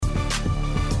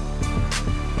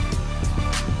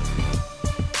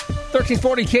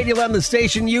1340 KDLM, the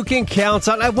station you can count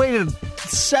on. I've waited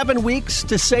 7 weeks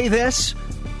to say this.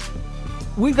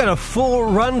 We've got a full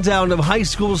rundown of high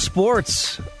school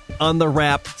sports on the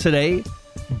wrap today.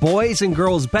 Boys and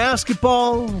girls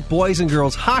basketball, boys and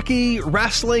girls hockey,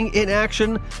 wrestling in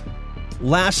action.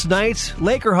 Last night,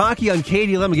 Laker hockey on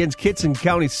KDLM against Kittson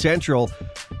County Central.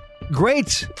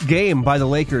 Great game by the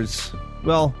Lakers.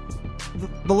 Well,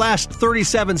 the last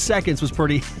 37 seconds was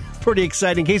pretty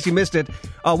exciting. In case you missed it,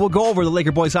 we'll go over the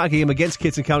Laker boys hockey game against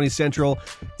Kittson County Central.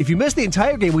 If you missed the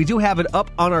entire game, we do have it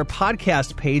up on our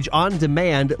podcast page on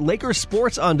demand, Laker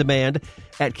Sports on Demand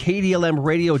at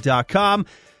KDLMradio.com.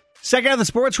 Second half of the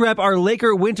sports wrap, our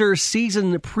Laker winter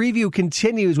season preview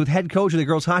continues with head coach of the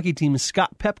girls hockey team,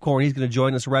 Scott Pepcorn. He's going to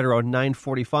join us right around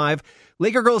 9:45.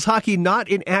 Laker girls hockey not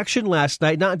in action last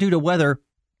night, not due to weather.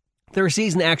 Their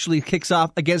season actually kicks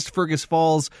off against Fergus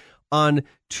Falls on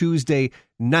Tuesday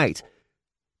night.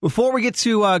 Before we get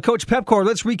to Coach Pepcorn,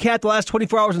 let's recap the last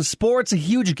 24 hours in sports. A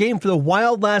huge game for the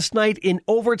Wild last night in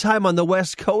overtime on the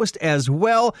West Coast as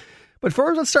well. But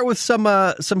first, let's start with some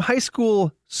high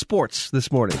school sports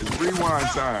this morning. Rewind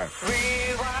time.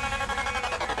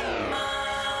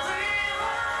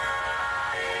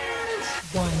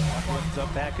 Comes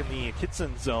up back in the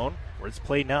Kittson zone, where it's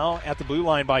played now at the blue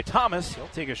line by Thomas. He'll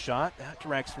take a shot. That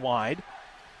directs wide.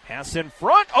 Pass in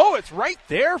front. Oh, it's right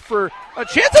there for a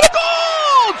chance at a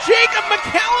goal! Jacob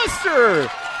McAllister!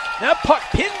 That puck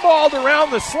pinballed around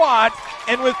the slot,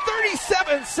 and with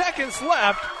 37 seconds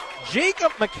left,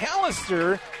 Jacob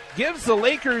McAllister gives the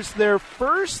Lakers their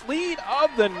first lead of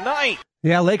the night.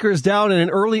 Yeah, Lakers down in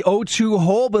an early 0-2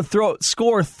 hole, but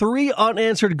score 3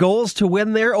 unanswered goals to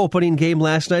win their opening game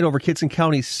last night over Kittson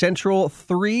County Central,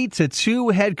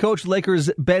 3-2. Head coach Lakers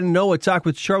Ben Noah talked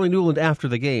with Charlie Newland after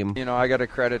the game. You know, I got to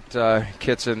credit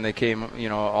Kittson. They came,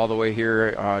 all the way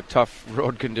here, tough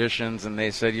road conditions, and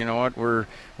they said, you know what, we're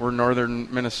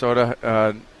northern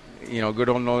Minnesota. Good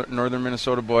old northern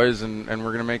Minnesota boys, and we're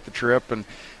going to make the trip. And,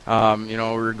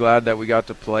 we're glad that we got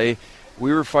to play.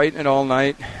 We were fighting it all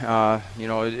night.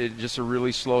 It just a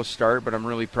really slow start, but I'm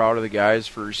really proud of the guys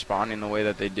for responding the way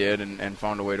that they did and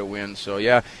found a way to win. So,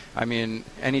 yeah, I mean,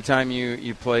 anytime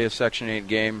you play a Section 8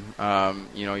 game,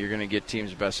 you're going to get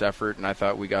team's best effort, and I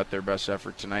thought we got their best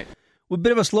effort tonight. A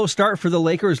bit of a slow start for the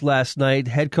Lakers last night.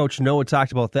 Head coach Noah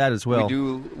talked about that as well. We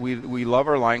do. We love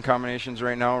our line combinations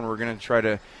right now, and we're going to try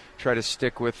to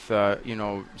stick with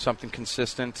something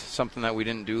consistent, something that we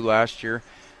didn't do last year,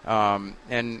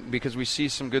 and because we see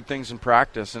some good things in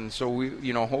practice, and so we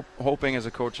hoping as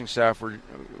a coaching staff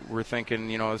we're thinking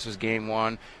this is game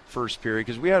one, first period,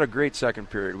 because we had a great second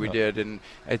period. We did, and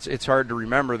it's hard to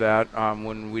remember that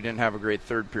when we didn't have a great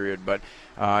third period, but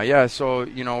so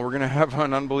we're going to have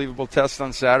an unbelievable test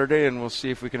on Saturday, and we'll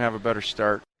see if we can have a better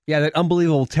start. Yeah, that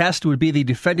unbelievable test would be the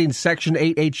defending Section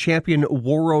 8A champion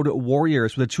Warroad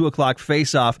Warriors with a 2 o'clock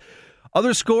face-off.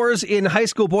 Other scores in high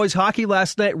school boys hockey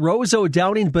last night, Roseau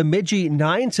downing Bemidji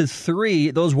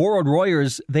 9-3. Those Warroad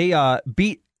Warriors, they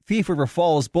beat Thief River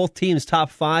Falls, both teams top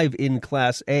 5 in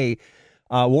Class A.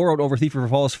 Warroad over Thief River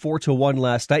Falls 4-1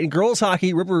 last night. In girls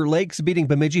hockey, River Lakes beating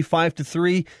Bemidji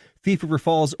 5-3. Thief River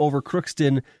Falls over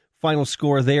Crookston. Final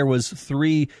score there was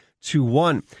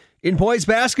 3-1. In boys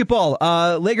basketball,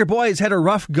 Laker boys had a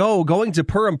rough go going to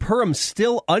Perham. Perham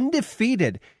still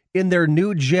undefeated in their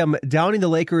new gym, downing the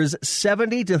Lakers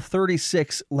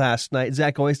 70-36 last night.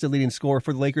 Zach Oyster leading scorer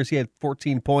for the Lakers. He had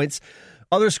 14 points.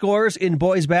 Other scores in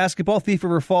boys basketball, Thief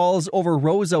River Falls over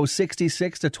Roseau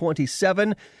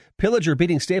 66-27. Pillager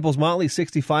beating Staples Motley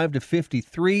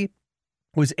 65-53.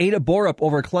 Was Ada Borup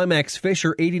over Climax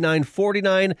Fisher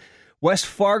 89-49. West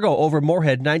Fargo over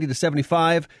Moorhead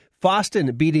 90-75.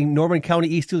 Boston beating Norman County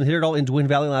East Hillerdall in Dwin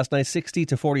Valley last night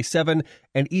 60-47.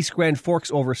 And East Grand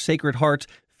Forks over Sacred Heart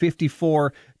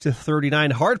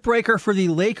 54-39. Heartbreaker for the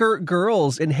Laker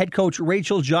girls in head coach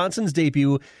Rachel Johnson's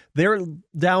debut. They're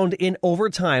down in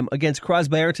overtime against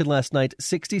Crosby Ironton last night,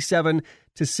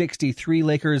 67-63.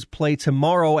 Lakers play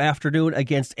tomorrow afternoon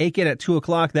against Aiken at 2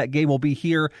 o'clock. That game will be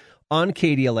here on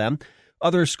KDLM.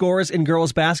 Other scores in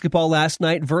girls basketball last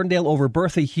night, Verndale over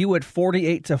Bertha Hewitt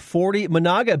 48-40.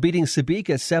 Monaga beating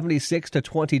Sebeka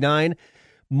 76-29.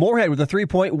 Moorhead with a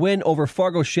 3-point win over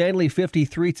Fargo Shanley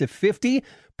 53-50.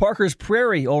 Parker's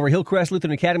Prairie over Hillcrest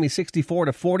Lutheran Academy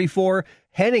 64-44.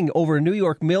 Henning over New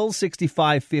York Mills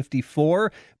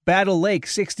 65-54. Battle Lake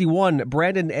 61.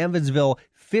 Brandon Evansville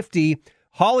 50.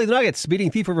 Holly Nuggets beating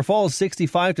Thief River Falls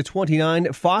 65-29.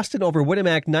 Foston over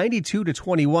Winnemac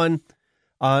 92-21.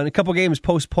 And a couple games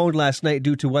postponed last night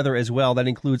due to weather as well. That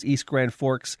includes East Grand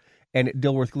Forks and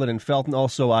Dilworth Glen and Felton.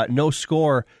 Also, no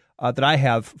score that I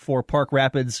have for Park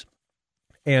Rapids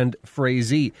and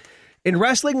Frazee. In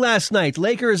wrestling last night,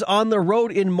 Lakers on the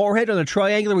road in Moorhead on the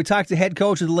Triangular. We talked to head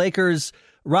coach of the Lakers,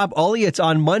 Rob Elliott,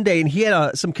 on Monday, and he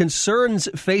had some concerns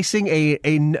facing a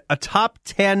top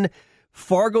 10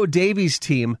 Fargo Davies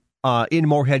team in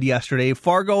Moorhead yesterday.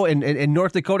 Fargo in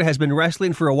North Dakota has been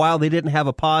wrestling for a while. They didn't have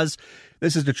a pause.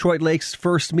 This is Detroit Lake's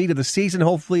first meet of the season,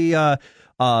 hopefully to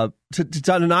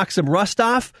knock some rust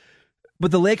off.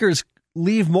 But the Lakers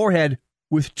leave Moorhead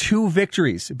with 2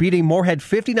 victories, beating Moorhead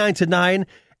 59-9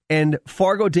 and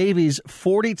Fargo Davies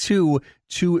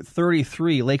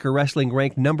 42-33. Laker wrestling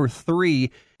ranked number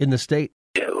 3 in the state.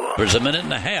 There's a minute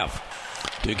and a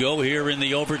half to go here in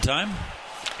the overtime.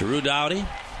 Drew Dowdy.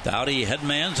 Dowdy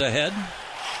headman's ahead.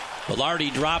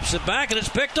 Velarde drops it back, and it's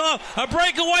picked off. A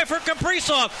breakaway for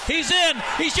Kaprizov. He's in.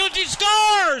 He shoots. He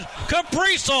scores!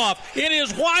 Kaprizov, in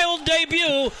his wild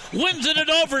debut, wins it in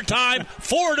overtime,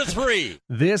 4-3.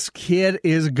 This kid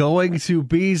is going to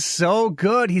be so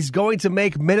good. He's going to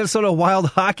make Minnesota Wild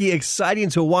hockey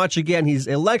exciting to watch again. He's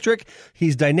electric.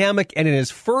 He's dynamic. And in his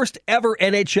first ever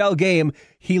NHL game,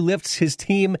 he lifts his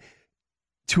team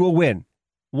to a win.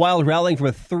 Wild rallying from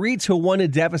a 3-1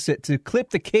 deficit to clip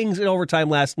the Kings in overtime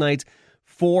last night,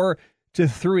 4-3.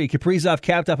 Kaprizov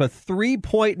capped off a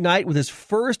 3-point night with his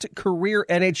first career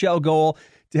NHL goal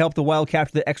to help the Wild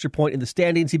capture the extra point in the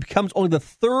standings. He becomes only the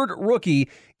 3rd rookie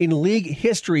in league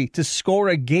history to score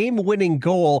a game-winning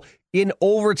goal in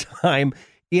overtime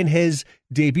in his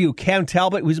debut. Cam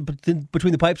Talbot was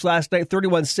between the pipes last night,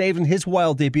 31 saves in his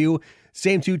Wild debut.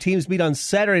 Same 2 teams meet on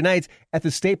Saturday night at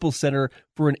the Staples Center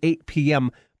for an 8 p.m.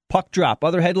 puck drop.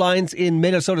 Other headlines in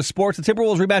Minnesota sports. The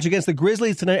Timberwolves rematch against the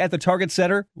Grizzlies tonight at the Target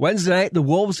Center. Wednesday night, the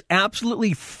Wolves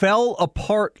absolutely fell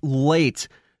apart late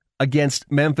against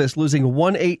Memphis, losing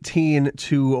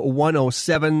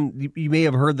 118-107. You may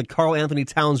have heard the Karl Anthony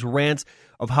Towns rant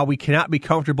of how we cannot be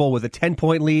comfortable with a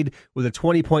 10-point lead, with a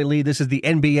 20-point lead. This is the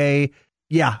NBA.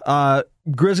 Yeah,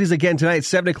 Grizzlies again tonight,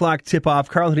 7 o'clock tip-off.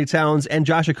 Karl Anthony Towns and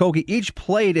Josh Okogie each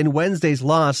played in Wednesday's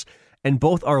loss, and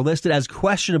both are listed as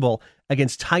questionable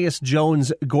against Tyus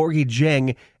Jones, Gorgui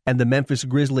Dieng, and the Memphis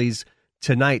Grizzlies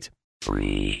tonight.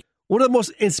 One of the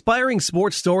most inspiring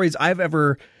sports stories I've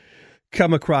ever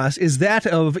come across is that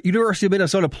of University of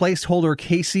Minnesota placeholder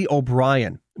Casey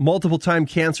O'Brien. Multiple-time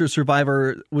cancer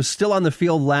survivor, was still on the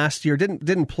field last year,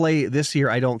 didn't play this year,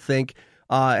 I don't think.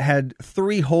 Had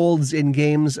 3 holds in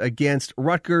games against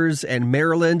Rutgers and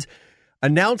Maryland.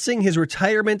 Announcing his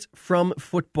retirement from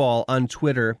football on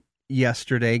Twitter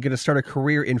yesterday. Going to start a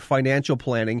career in financial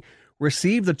planning.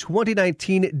 Received the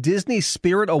 2019 Disney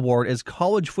Spirit Award as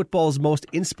college football's most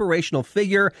inspirational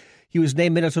figure. He was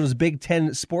named Minnesota's Big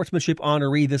Ten Sportsmanship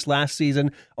honoree this last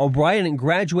season. O'Brien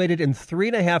graduated in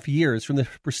 3.5 years from the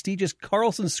prestigious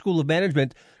Carlson School of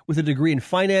Management with a degree in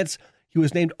finance. He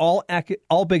was named All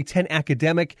Big Ten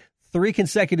academic 3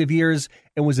 consecutive years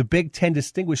and was a Big Ten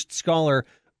Distinguished Scholar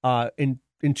in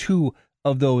 2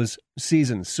 of those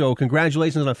seasons. So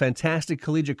congratulations on a fantastic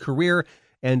collegiate career,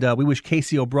 and we wish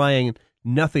Casey O'Brien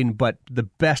nothing but the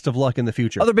best of luck in the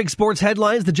future. Other big sports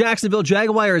headlines, the Jacksonville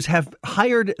Jaguars have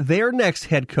hired their next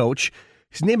head coach.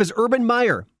 His name is Urban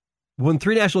Meyer. Won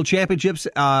 3 national championships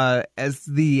as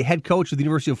the head coach of the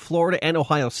University of Florida and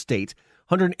Ohio State.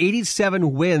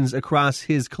 187 wins across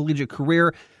his collegiate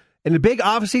career. And a big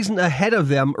offseason ahead of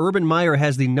them, Urban Meyer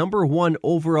has the number 1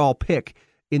 overall pick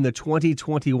in the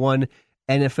 2021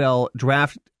 NFL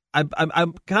draft. I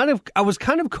was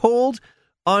kind of cold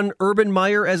on Urban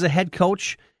Meyer as a head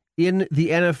coach in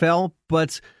the NFL,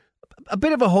 but a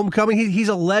bit of a homecoming. He's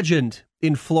a legend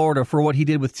in Florida for what he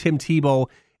did with Tim Tebow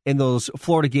and those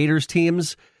Florida Gators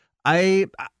teams.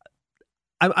 I'm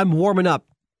warming up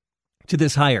to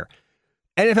this hire.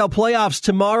 NFL playoffs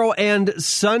tomorrow and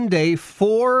Sunday.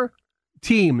 4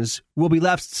 teams will be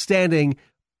left standing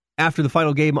after the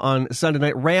final game on Sunday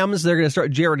night. Rams, they're going to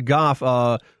start Jared Goff.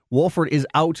 Wolford is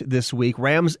out this week.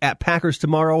 Rams at Packers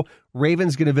tomorrow.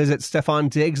 Ravens going to visit Stephon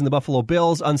Diggs and the Buffalo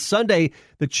Bills. On Sunday,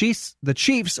 the Chiefs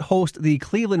host the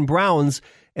Cleveland Browns,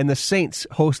 and the Saints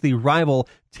host the rival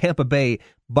Tampa Bay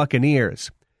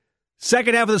Buccaneers.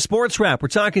 Second half of the sports wrap, we're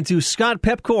talking to Scott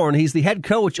Pepcorn. He's the head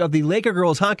coach of the Laker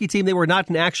girls hockey team. They were not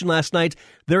in action last night.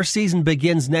 Their season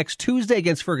begins next Tuesday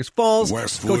against Fergus Falls.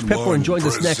 Westwood Coach Pepcorn joins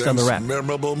us next on The Wrap.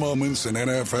 Memorable moments in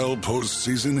NFL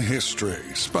postseason history.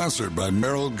 Sponsored by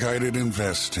Merrill Guided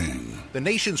Investing. The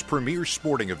nation's premier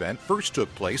sporting event first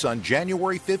took place on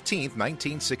January 15,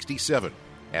 1967,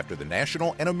 after the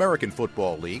National and American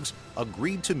Football Leagues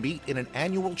agreed to meet in an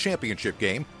annual championship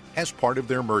game as part of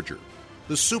their merger.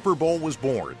 The Super Bowl was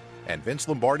born, And Vince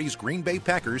Lombardi's Green Bay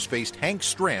Packers faced Hank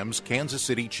Stram's Kansas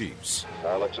City Chiefs.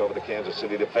 Carr looks over the Kansas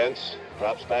City defense,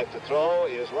 drops back to throw.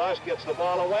 Is Rush, gets the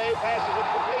ball away, passes it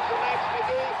complete to Max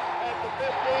McGee at the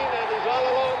 15, and he's all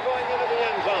alone going into the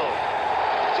end zone.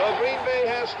 So Green Bay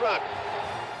has struck.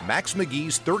 Max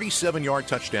McGee's 37-yard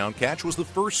touchdown catch was the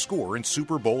first score in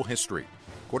Super Bowl history.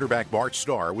 Quarterback Bart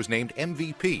Starr was named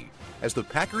MVP as the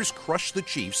Packers crushed the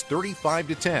Chiefs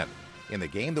 35-10 in the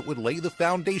game that would lay the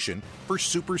foundation for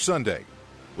Super Sunday.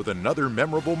 With another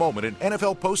memorable moment in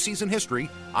NFL postseason history,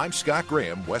 I'm Scott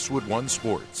Graham, Westwood One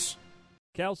Sports.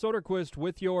 Cal Soderquist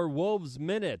with your Wolves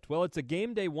Minute. Well, it's a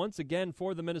game day once again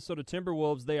for the Minnesota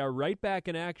Timberwolves. They are right back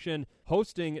in action,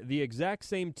 hosting the exact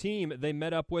same team they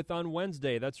met up with on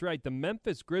Wednesday. That's right, the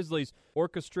Memphis Grizzlies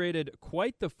orchestrated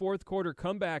quite the fourth-quarter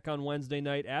comeback on Wednesday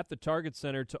night at the Target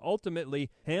Center to ultimately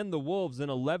hand the Wolves an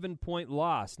 11-point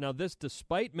loss. Now, this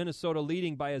despite Minnesota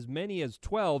leading by as many as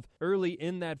 12 early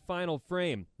in that final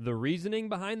frame. The reasoning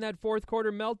behind that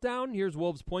fourth-quarter meltdown? Here's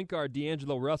Wolves point guard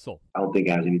D'Angelo Russell. I don't think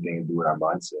it has anything to do with our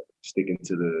mindset. Sticking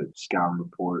to the scouting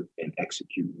report and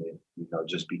executing it,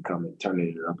 just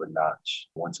turning it up a notch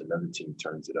once another team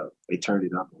turns it up. They turned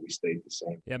it up and we stayed the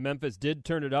same. Yeah, Memphis did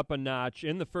turn it up a notch.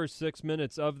 In the first 6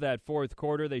 minutes of that fourth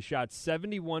quarter, they shot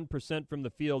 71% from the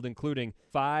field, including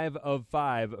 5 of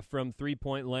 5 from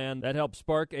three-point land. That helped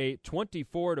spark a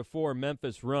 24-4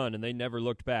 Memphis run, and they never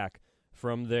looked back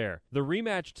from there. The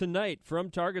rematch tonight from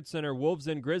Target Center, Wolves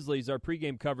and Grizzlies. Our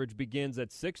pregame coverage begins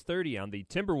at 6:30 on the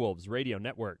Timberwolves Radio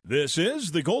Network. This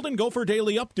is the Golden Gopher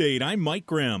Daily Update. I'm Mike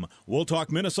Grimm. We'll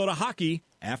talk Minnesota hockey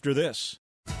after this.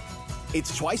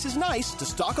 It's twice as nice to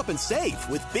stock up and save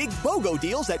with big BOGO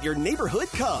deals at your neighborhood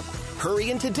Cub.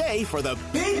 Hurry in today for the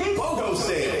Big BOGO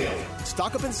Sale.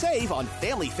 Stock up and save on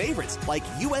family favorites like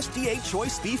USDA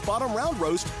Choice Beef Bottom Round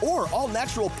Roast or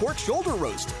all-natural pork shoulder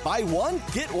roast. Buy one,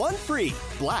 get one free.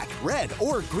 Black, red,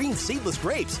 or green seedless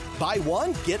grapes. Buy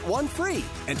one, get one free.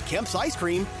 And Kemp's Ice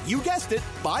Cream, you guessed it,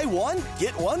 buy one,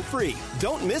 get one free.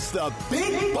 Don't miss the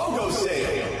Big BOGO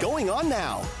Sale. Going on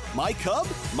now. My Cub,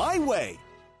 my way.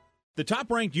 The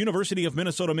top-ranked University of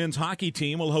Minnesota men's hockey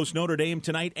team will host Notre Dame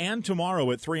tonight and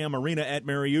tomorrow at 3M Arena at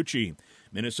Mariucci.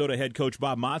 Minnesota head coach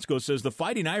Bob Motzko says the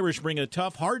Fighting Irish bring a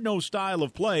tough, hard-nosed style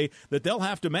of play that they'll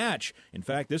have to match. In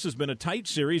fact, this has been a tight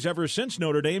series ever since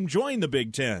Notre Dame joined the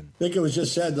Big Ten. I think it was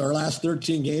just said our last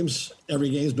 13 games, every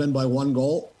game's been by one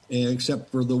goal, and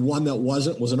except for the one that was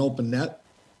an open net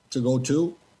to go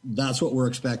to. That's what we're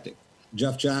expecting.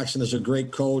 Jeff Jackson is a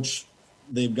great coach.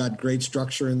 They've got great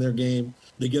structure in their game.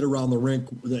 They get around the rink.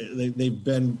 They've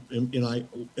been,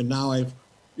 and now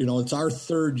it's our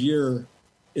third year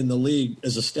in the league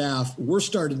as a staff. We're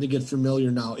starting to get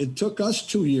familiar now. It took us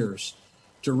 2 years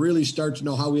to really start to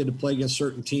know how we had to play against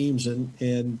certain teams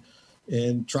and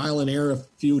trial and error a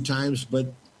few times.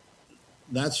 But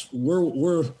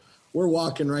we're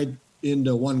walking right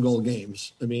into 1-goal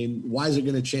games. I mean, why is it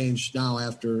going to change now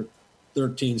after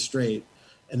 13 straight?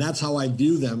 And that's how I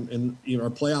view them. And our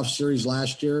playoff series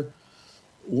last year,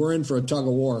 we're in for a tug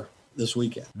of war this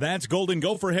weekend. That's Golden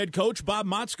Gopher head coach Bob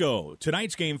Motzko.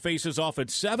 Tonight's game faces off at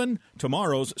 7.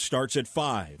 Tomorrow's starts at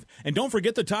 5. And don't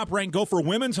forget the top-ranked Gopher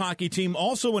women's hockey team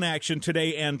also in action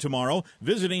today and tomorrow,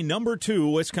 visiting number 2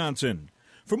 Wisconsin.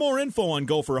 For more info on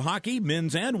Gopher hockey,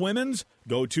 men's and women's,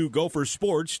 go to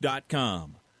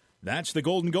gophersports.com. That's the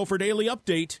Golden Gopher Daily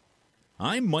Update.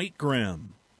 I'm Mike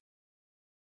Grimm.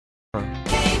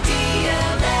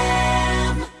 KDLM.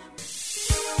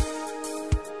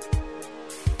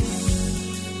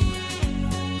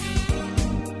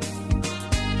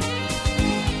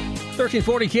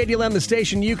 1340 KDLM, the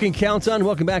station you can count on.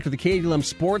 Welcome back to the KDLM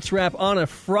Sports Wrap on a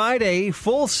Friday.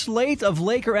 Full slate of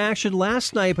Laker action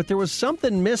last night, but there was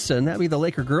something missing. That would be the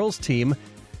Laker girls team.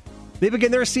 They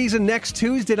begin their season next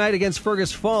Tuesday night against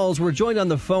Fergus Falls. We're joined on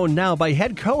the phone now by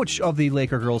head coach of the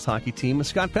Laker girls hockey team,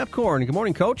 Scott Pepcorn. Good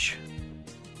morning, Coach.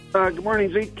 Good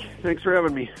morning, Zeke. Thanks for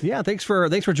having me. Yeah, thanks for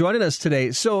joining us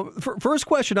today. So, first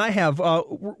question I have: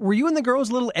 were you and the girls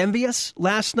a little envious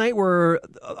last night? Were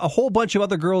a whole bunch of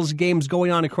other girls' games going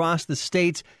on across the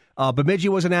state? Bemidji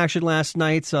was in action last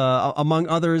night, among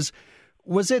others.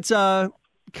 Was it kind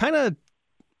of?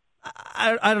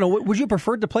 I don't know. Would you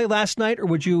prefer to play last night, or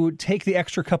would you take the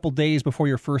extra couple days before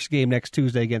your first game next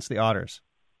Tuesday against the Otters?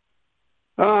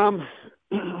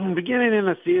 Beginning in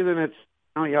the season,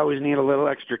 you always need a little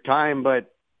extra time,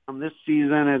 but this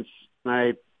season,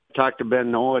 I talked to Ben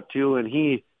Noah too, and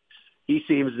he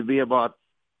seems to be about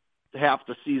half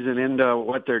the season into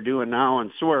what they're doing now,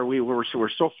 and so are we. We're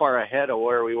so far ahead of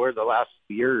where we were the last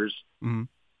years, and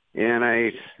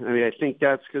I think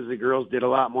that's because the girls did a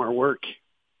lot more work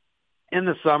in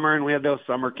the summer, and we had those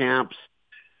summer camps,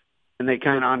 and they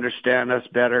kind of understand us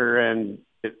better. And,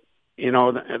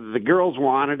 the girls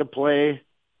wanted to play,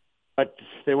 but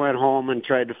they went home and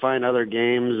tried to find other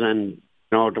games and,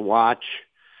 to watch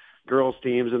girls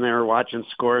teams, and they were watching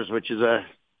scores, which is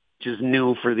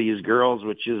new for these girls,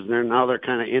 they're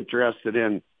kind of interested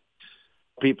in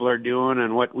what people are doing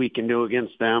and what we can do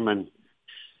against them. And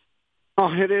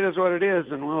it is what it is,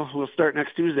 and we'll start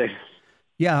next Tuesday.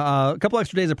 Yeah, a couple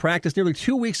extra days of practice, nearly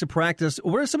 2 weeks of practice.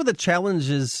 What are some of the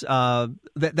challenges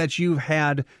that you've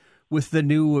had with the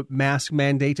new mask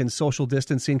mandate and social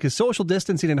distancing? Because social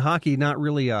distancing in hockey, not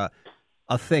really a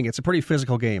thing. It's a pretty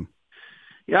physical game.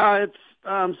 Yeah, it's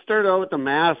started out with the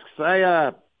masks.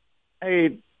 I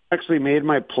actually made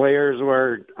my players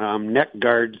wear neck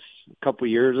guards a couple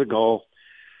years ago,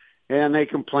 and they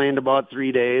complained about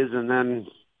 3 days, and then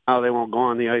they won't go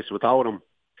on the ice without them.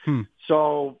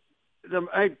 So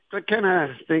I kind of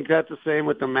think that's the same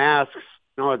with the masks.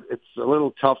 It's a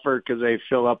little tougher because they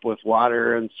fill up with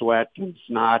water and sweat and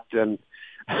snot and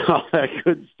all that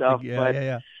good stuff.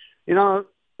 Yeah.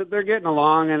 They're getting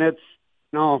along, and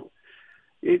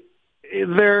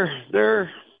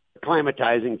they're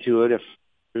acclimatizing to it, if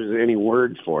there's any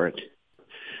word for it.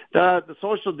 The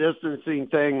social distancing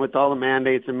thing with all the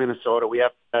mandates in Minnesota, we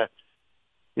have to,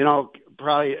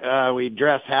 we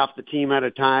dress half the team at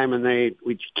a time, and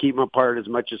we keep them apart as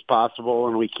much as possible,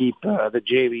 and we keep the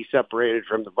JV separated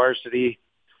from the varsity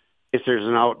if there's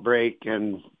an outbreak,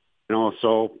 and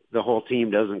so the whole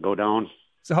team doesn't go down.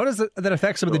 So how does that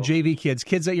affect some of the JV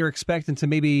kids that you're expecting to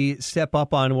maybe step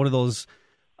up on one of those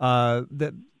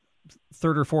the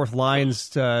third or fourth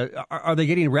lines? Are they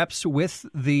getting reps with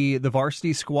the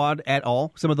varsity squad at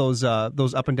all? Some of those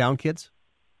up and down kids.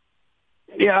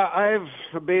 Yeah,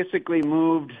 I've basically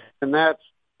moved, and that's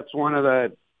one of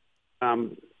the. I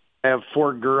have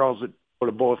 4 girls that go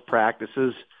to both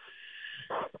practices,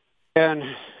 and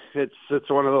it's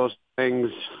one of those things.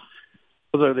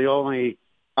 Those are the only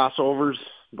crossovers,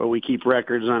 but we keep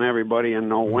records on everybody and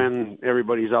know when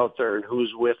everybody's out there and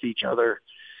who's with each other.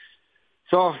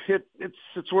 So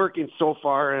it's working so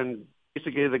far, and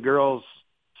basically the girls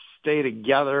stay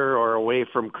together or away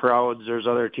from crowds. There's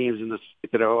other teams in the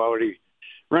state that have already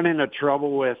run into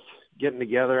trouble with getting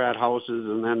together at houses,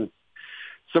 and then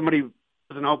somebody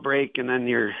has an outbreak, and then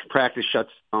your practice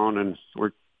shuts down, and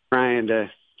we're trying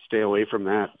to stay away from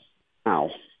that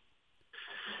now.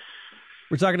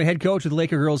 We're talking to head coach of the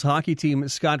Laker girls hockey team,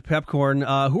 Scott Pepcorn.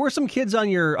 Who are some kids on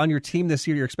your team this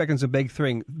year you're expecting some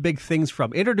big things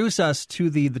from? Introduce us to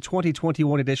the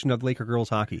 2021 edition of Laker girls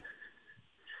hockey.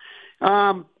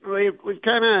 We've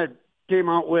kind of came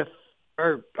out with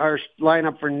our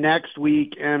lineup for next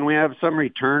week, and we have some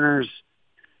returners.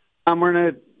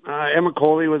 Emma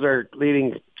Coley was our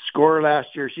leading scorer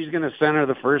last year. She's going to center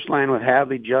the first line with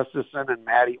Hadley Justison and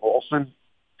Maddie Olson.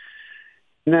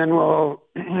 And then we'll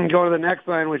go to the next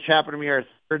line, which happened to be our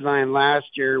third line last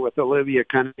year with Olivia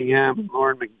Cunningham and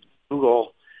Lauren McDougall.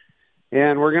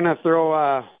 And we're going to throw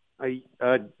a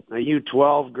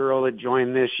U12 girl that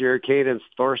joined this year, Cadence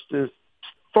Thorsteinson,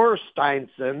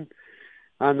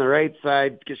 on the right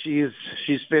side, because she's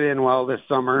fit in well this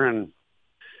summer and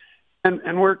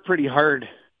worked pretty hard.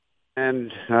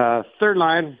 And third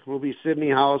line will be Sydney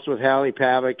House with Hallie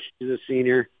Pavick. She's a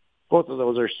senior. Both of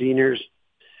those are seniors.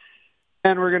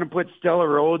 And we're going to put Stella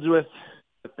Rhodes with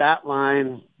that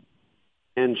line.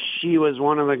 And she was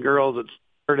one of the girls that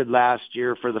started last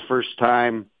year for the first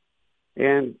time.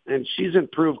 And she's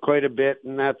improved quite a bit,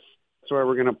 and that's where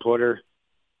we're going to put her.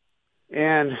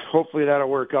 And hopefully that'll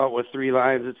work out with 3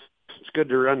 lines. It's good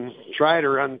to try to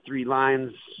run 3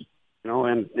 lines,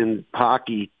 in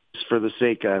hockey, just for the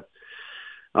sake of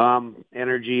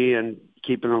energy and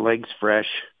keeping the legs fresh.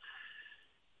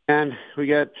 And we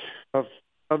got of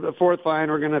the fourth line,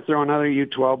 we're going to throw another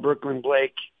U12, Brooklyn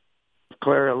Blake,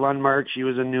 Clara Lundmark. She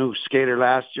was a new skater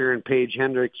last year, and Paige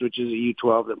Hendricks, which is a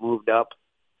U12 that moved up.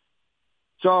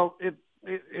 So it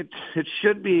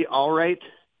should be all right.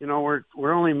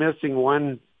 We're only missing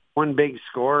one big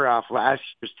score off last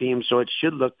year's team, so it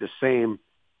should look the same.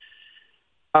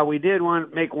 We did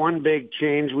make one big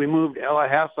change. We moved Ella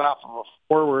Hess off of a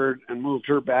forward and moved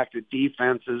her back to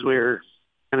defense, as we were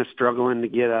kind of struggling to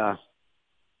get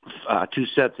 2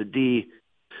 sets of D.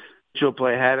 She'll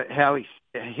play Haley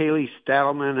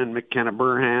Stadelman and McKenna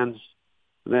Burhans.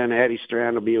 Then Addie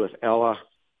Strand will be with Ella.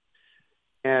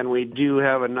 And we do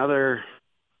have another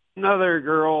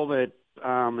girl that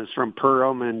is from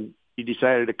Perham, and she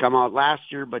decided to come out last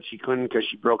year, but she couldn't because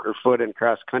she broke her foot in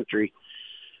cross country.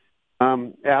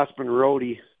 Aspen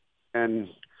Rohde, and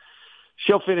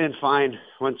she'll fit in fine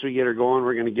once we get her going.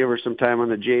 We're going to give her some time on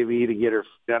the JV to get her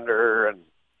under her, and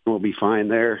we'll be fine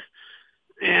there.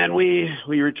 and we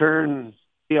return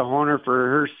Leah Honer for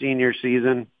her senior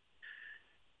season.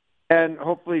 And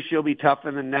hopefully she'll be tough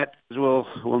in the net, because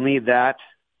we'll need that.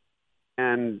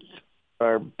 And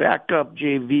our backup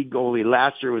JV goalie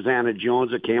last year was Anna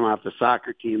Jones, that came off the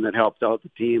soccer team that helped out the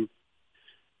team.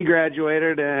 She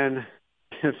graduated, and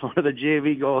for the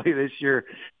JV goalie this year,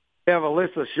 we have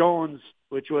Alyssa Jones,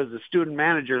 which was the student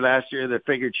manager last year, that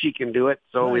figured she can do it,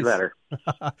 so we let her.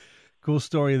 Cool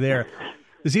story there.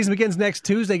 The season begins next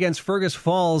Tuesday against Fergus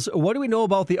Falls. What do we know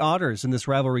about the Otters in this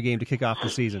rivalry game to kick off the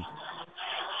season?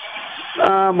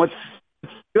 What's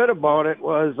good about it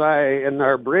was in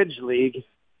our bridge league,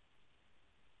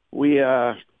 we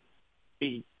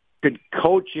could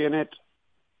coach in it.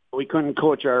 We couldn't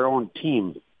coach our own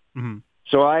team. Mm-hmm.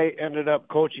 So I ended up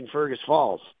coaching Fergus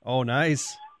Falls. Oh,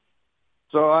 nice.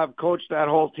 So I've coached that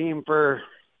whole team for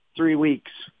 3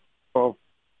 weeks. So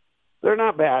they're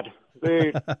not bad.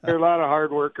 They're a lot of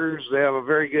hard workers. They have a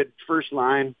very good first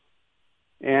line.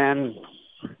 And,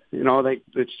 you know,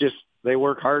 they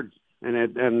work hard.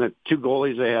 And the two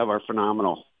goalies they have are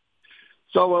phenomenal.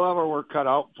 So we'll have our work cut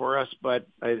out for us, but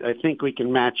I think we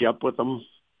can match up with them.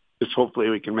 Just hopefully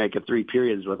we can make it 3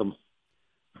 periods with them.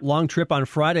 Long trip on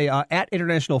Friday at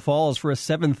International Falls for a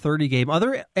 7:30 game. Are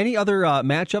there any other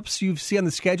matchups you see on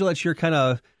the schedule that you're kind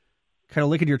of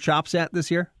licking your chops at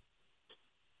this year?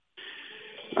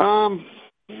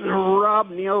 Rob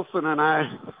Nielsen and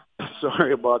I,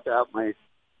 sorry about that, my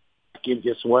kid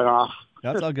just went off.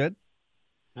 That's all good.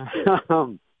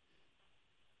 Well,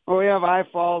 we have I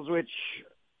Falls, which,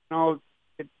 you know,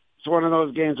 it's one of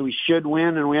those games we should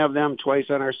win, and we have them twice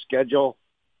on our schedule.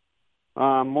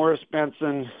 Morris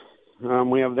Benson,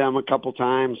 we have them a couple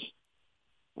times.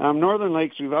 Northern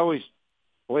Lakes, we've always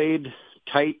played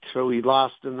tight, so we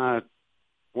lost in the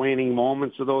waning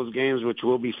moments of those games, which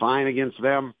will be fine against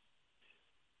them.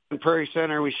 And Prairie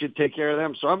Center, we should take care of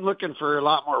them. So I'm looking for a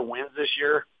lot more wins this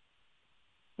year.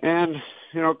 And,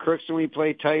 you know, Crookston, we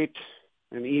play tight,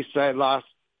 and Eastside lost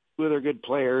 2 of their good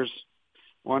players.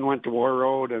 One went to War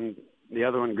Road, and the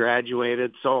other one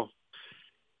graduated. So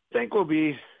I think we'll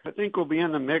be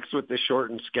in the mix with the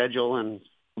shortened schedule, and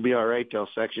we'll be all right till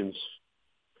sections.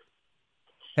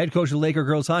 Head coach of the Laker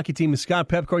girls hockey team is Scott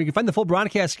Pepcorn. You can find the full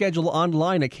broadcast schedule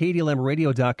online at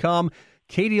KDLMradio.com.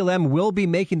 KDLM will be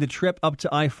making the trip up to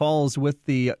I Falls with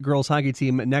the girls hockey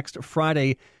team next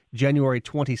Friday, January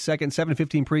 22nd.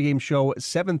 7:15 pregame show,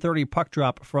 7:30 puck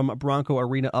drop from Bronco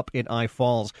Arena up in I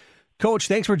Falls. Coach,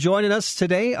 thanks for joining us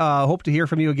today. Hope to hear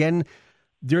from you again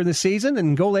during the season,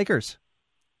 and go Lakers.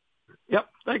 Yep.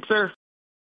 Thanks, sir.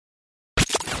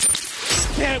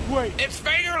 Can't wait. It's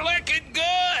finger licking good.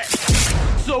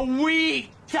 Sweet.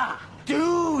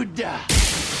 Dude.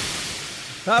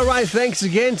 All right, thanks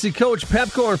again to Coach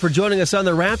Pepcorn for joining us on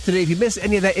The Wrap today. If you missed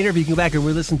any of that interview, you can go back and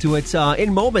re-listen to it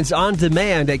in moments on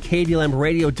demand at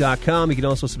KDLMradio.com. You can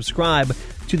also subscribe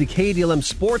to the KDLM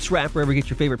Sports Wrap wherever you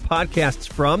get your favorite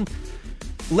podcasts from.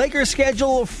 Lakers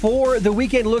schedule for the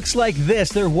weekend looks like this.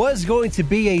 There was going to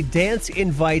be a dance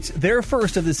invite, their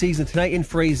first of the season, tonight in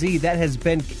Frazee. That has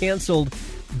been canceled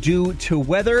due to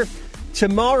weather.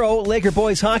 Tomorrow, Laker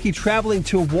boys hockey traveling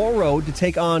to War Road to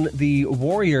take on the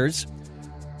Warriors.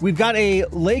 We've got a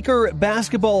Laker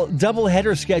basketball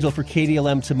doubleheader scheduled for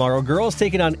KDLM tomorrow. Girls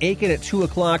taking on Aiken at 2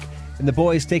 o'clock, and the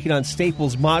boys taking on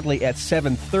Staples Modley at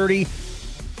 7:30. You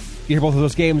hear both of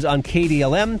those games on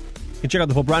KDLM. You can check out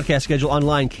the full broadcast schedule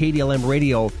online,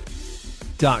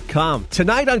 KDLMradio.com.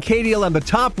 Tonight on KDLM, the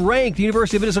top-ranked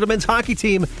University of Minnesota men's hockey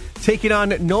team taking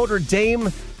on Notre Dame.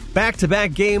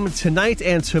 Back-to-back game tonight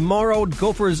and tomorrow.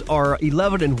 Gophers are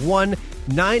 11-1,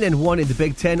 9-1 in the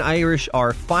Big Ten. Irish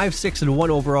are 5-6-1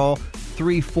 overall,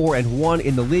 3-4-1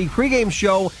 in the league. Pre-game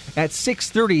show at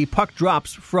 6:30. Puck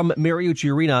drops from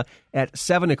Mariucci Arena at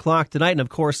 7 o'clock tonight. And, of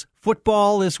course,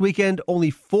 football this weekend. Only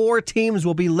 4 teams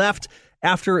will be left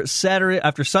after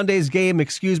Sunday's game.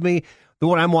 The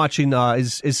one I'm watching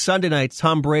is Sunday night.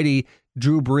 Tom Brady,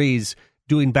 Drew Brees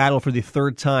doing battle for the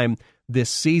 3rd time this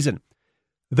season.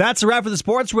 That's a wrap for the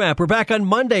Sports Wrap. We're back on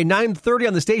Monday, 9:30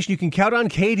 on the station you can count on,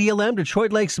 KDLM,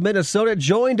 Detroit Lakes, Minnesota,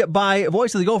 joined by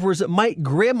voice of the Gophers, Mike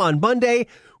Grimm on Monday.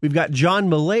 We've got John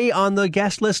Millay on the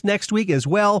guest list next week as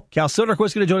well. Cal Soderquist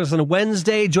is going to join us on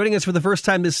Wednesday, joining us for the first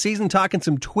time this season, talking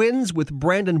some Twins with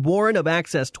Brandon Warren of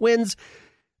Access Twins.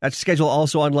 That's scheduled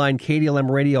also online,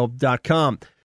 KDLMradio.com.